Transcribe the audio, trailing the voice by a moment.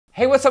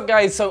Hey, what's up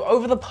guys? So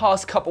over the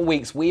past couple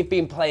weeks, we've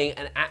been playing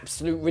an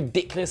absolute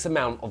ridiculous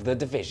amount of The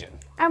Division.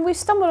 And we've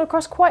stumbled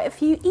across quite a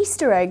few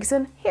Easter eggs,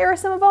 and here are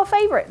some of our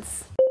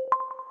favourites.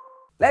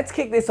 Let's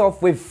kick this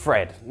off with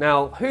Fred.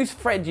 Now, who's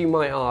Fred, you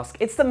might ask?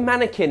 It's the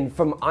mannequin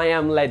from I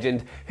Am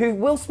Legend, who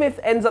Will Smith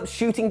ends up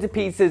shooting to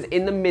pieces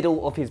in the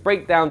middle of his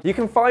breakdown. You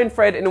can find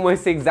Fred in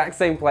almost the exact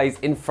same place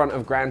in front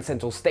of Grand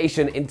Central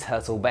Station in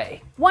Turtle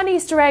Bay. One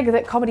Easter egg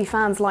that comedy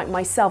fans like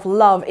myself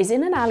love is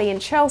in an alley in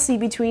Chelsea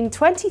between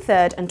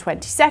 23rd and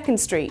 22nd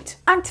Street.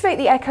 Activate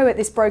the echo at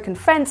this broken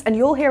fence and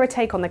you'll hear a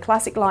take on the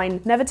classic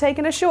line, "Never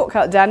taken a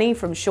shortcut, Danny,"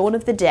 from Shaun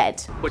of the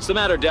Dead. What's the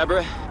matter,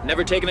 Deborah?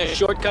 Never taken a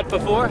shortcut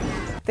before?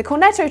 The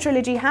Cornetto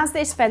trilogy has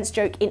this fence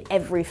joke in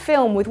every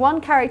film, with one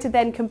character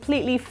then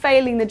completely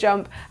failing the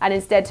jump and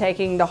instead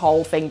taking the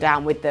whole thing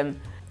down with them.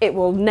 It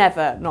will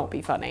never not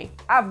be funny.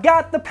 I've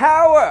got the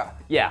power!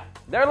 Yeah.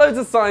 There are loads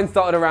of signs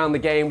dotted around the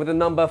game with the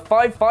number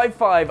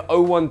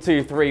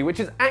 5550123, which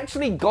is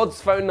actually God's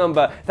phone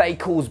number that he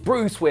calls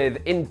Bruce with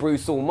in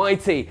Bruce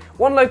Almighty.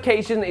 One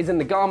location is in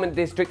the Garment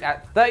District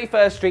at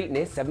 31st Street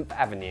near 7th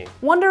Avenue.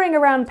 Wandering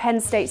around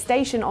Penn State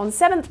Station on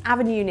 7th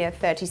Avenue near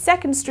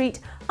 32nd Street,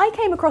 I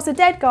came across a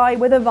dead guy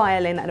with a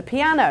violin and a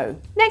piano.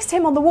 Next to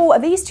him on the wall are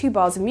these two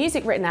bars of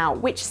music written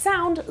out, which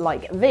sound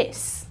like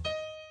this.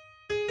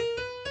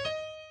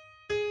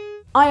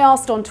 I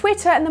asked on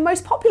Twitter and the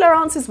most popular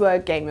answers were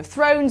Game of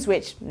Thrones,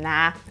 which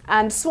nah,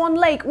 and Swan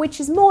Lake, which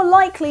is more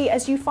likely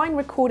as you find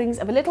recordings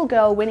of a little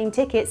girl winning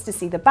tickets to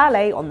see the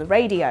ballet on the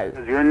radio.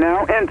 You're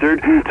now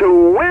entered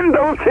to win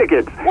those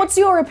tickets. What's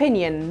your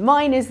opinion?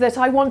 Mine is that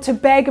I want to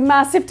beg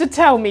Massive to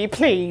tell me,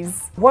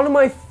 please. One of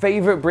my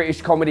favourite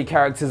British comedy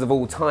characters of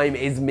all time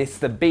is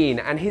Mr. Bean,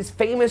 and his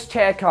famous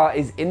chair car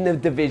is in The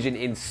Division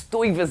in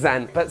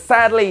Stuyvesant, but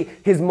sadly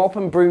his mop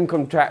and broom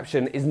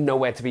contraption is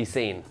nowhere to be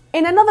seen.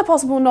 In another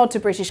possible nod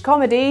to British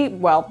comedy,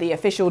 well, the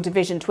official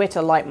Division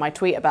Twitter liked my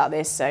tweet about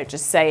this, so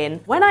just saying.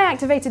 When I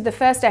activated the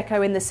first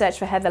echo in the search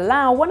for Heather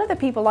Lau, one of the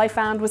people I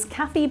found was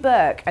Kathy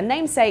Burke, a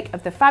namesake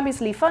of the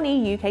fabulously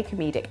funny UK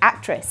comedic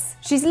actress.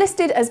 She's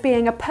listed as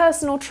being a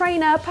personal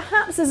trainer,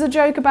 perhaps as a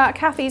joke about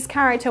Kathy's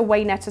character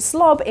Waynetta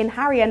Slob in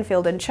Harry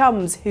Enfield and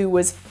Chums, who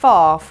was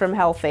far from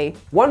healthy.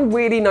 One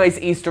really nice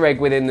Easter egg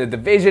within The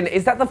Division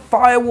is that the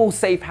Firewall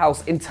safe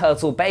house in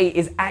Turtle Bay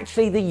is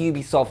actually the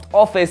Ubisoft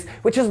office,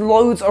 which has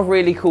loads of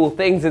really cool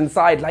things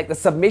inside, like the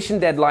submission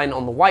deadline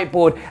on the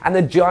whiteboard and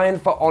the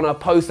Giant for Honor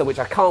poster, which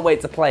I can't wait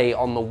to play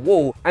on the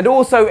wall, and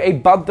also a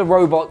Bud the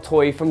Robot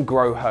toy from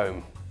Grow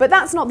Home. But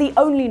that's not the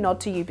only nod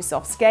to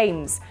Ubisoft's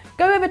games.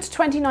 Go over to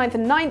 29th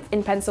and 9th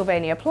in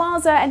Pennsylvania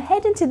Plaza and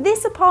head into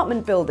this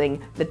apartment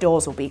building. The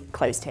doors will be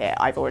closed here,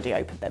 I've already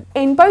opened them.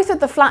 In both of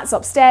the flats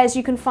upstairs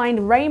you can find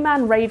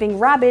Rayman Raving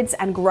Rabbids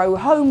and Grow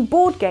Home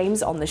board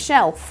games on the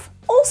shelf.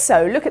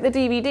 Also, look at the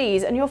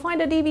DVDs and you'll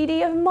find a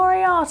DVD of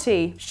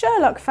Moriarty.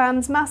 Sherlock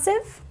fans,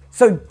 Massive?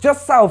 So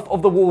just south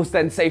of the Wolves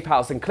Den safe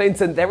house in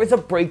Clinton, there is a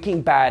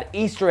Breaking Bad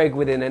Easter egg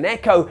within an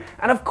echo,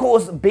 and of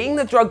course, being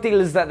the drug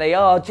dealers that they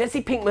are,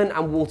 Jesse Pinkman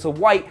and Walter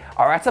White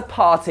are at a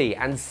party,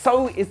 and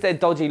so is their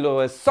dodgy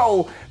lawyer's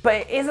soul, but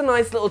it is a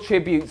nice little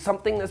tribute,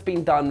 something that's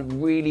been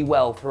done really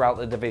well throughout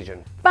The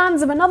Division.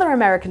 Fans of another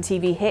American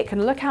TV hit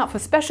can look out for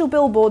special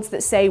billboards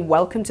that say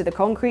 "Welcome to the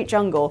Concrete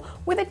Jungle,"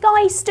 with a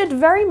guy stood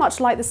very much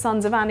like the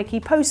Sons of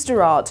Anarchy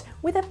poster art,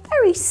 with a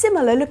very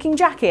similar looking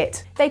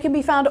jacket. They can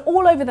be found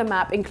all over the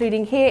map,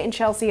 including here in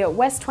Chelsea at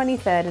West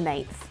 23rd and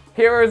 8th.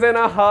 Heroes in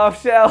a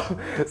half shell.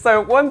 So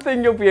one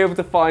thing you'll be able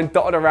to find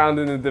dotted around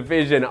in The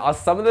Division are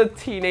some of the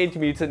Teenage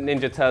Mutant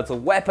Ninja Turtle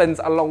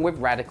weapons along with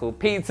Radical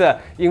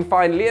Pizza. You can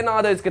find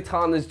Leonardo's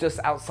katanas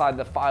just outside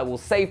the Firewall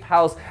safe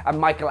house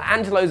and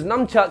Michelangelo's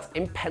nunchucks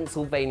in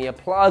Pennsylvania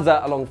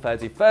Plaza along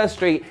 31st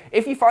Street.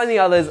 If you find the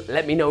others,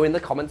 let me know in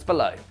the comments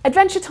below.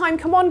 Adventure time,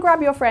 come on,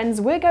 grab your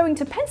friends. We're going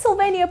to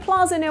Pennsylvania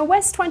Plaza near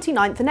West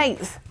 29th and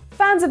 8th.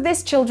 Fans of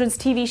this children's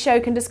TV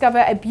show can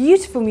discover a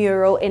beautiful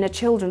mural in a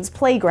children's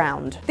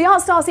playground. The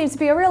art style seems to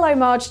be a real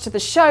homage to the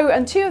show,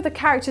 and two of the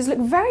characters look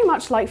very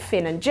much like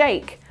Finn and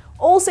Jake.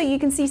 Also, you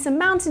can see some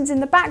mountains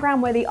in the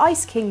background where the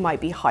Ice King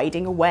might be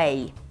hiding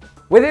away.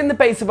 Within the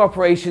base of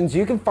operations,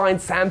 you can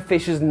find Sam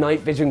Fisher's night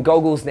vision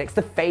goggles next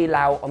to Fei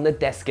Lao on the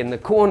desk in the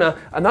corner,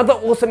 another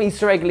awesome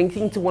Easter egg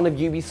linking to one of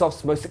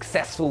Ubisoft's most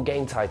successful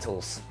game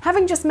titles.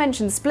 Having just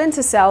mentioned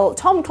Splinter Cell,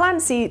 Tom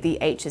Clancy, the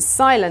H is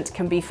silent,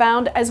 can be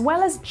found, as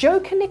well as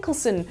Joker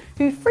Nicholson,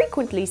 who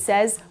frequently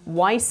says,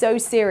 "Why so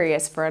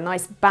serious?" for a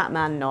nice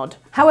Batman nod.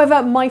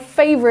 However, my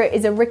favourite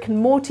is a Rick and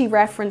Morty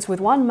reference with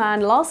one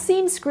man last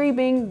seen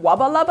screaming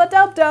 "Wubba lubba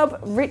dub dub,"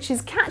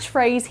 Rich's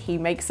catchphrase he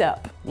makes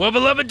up. Wubba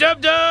lubba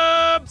dub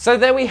dub! So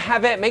there we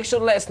have it. Make sure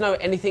to let us know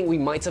anything we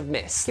might have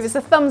missed. Give us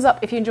a thumbs up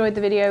if you enjoyed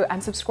the video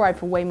and subscribe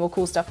for way more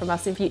cool stuff from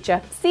us in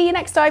future. See you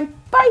next time.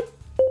 Bye!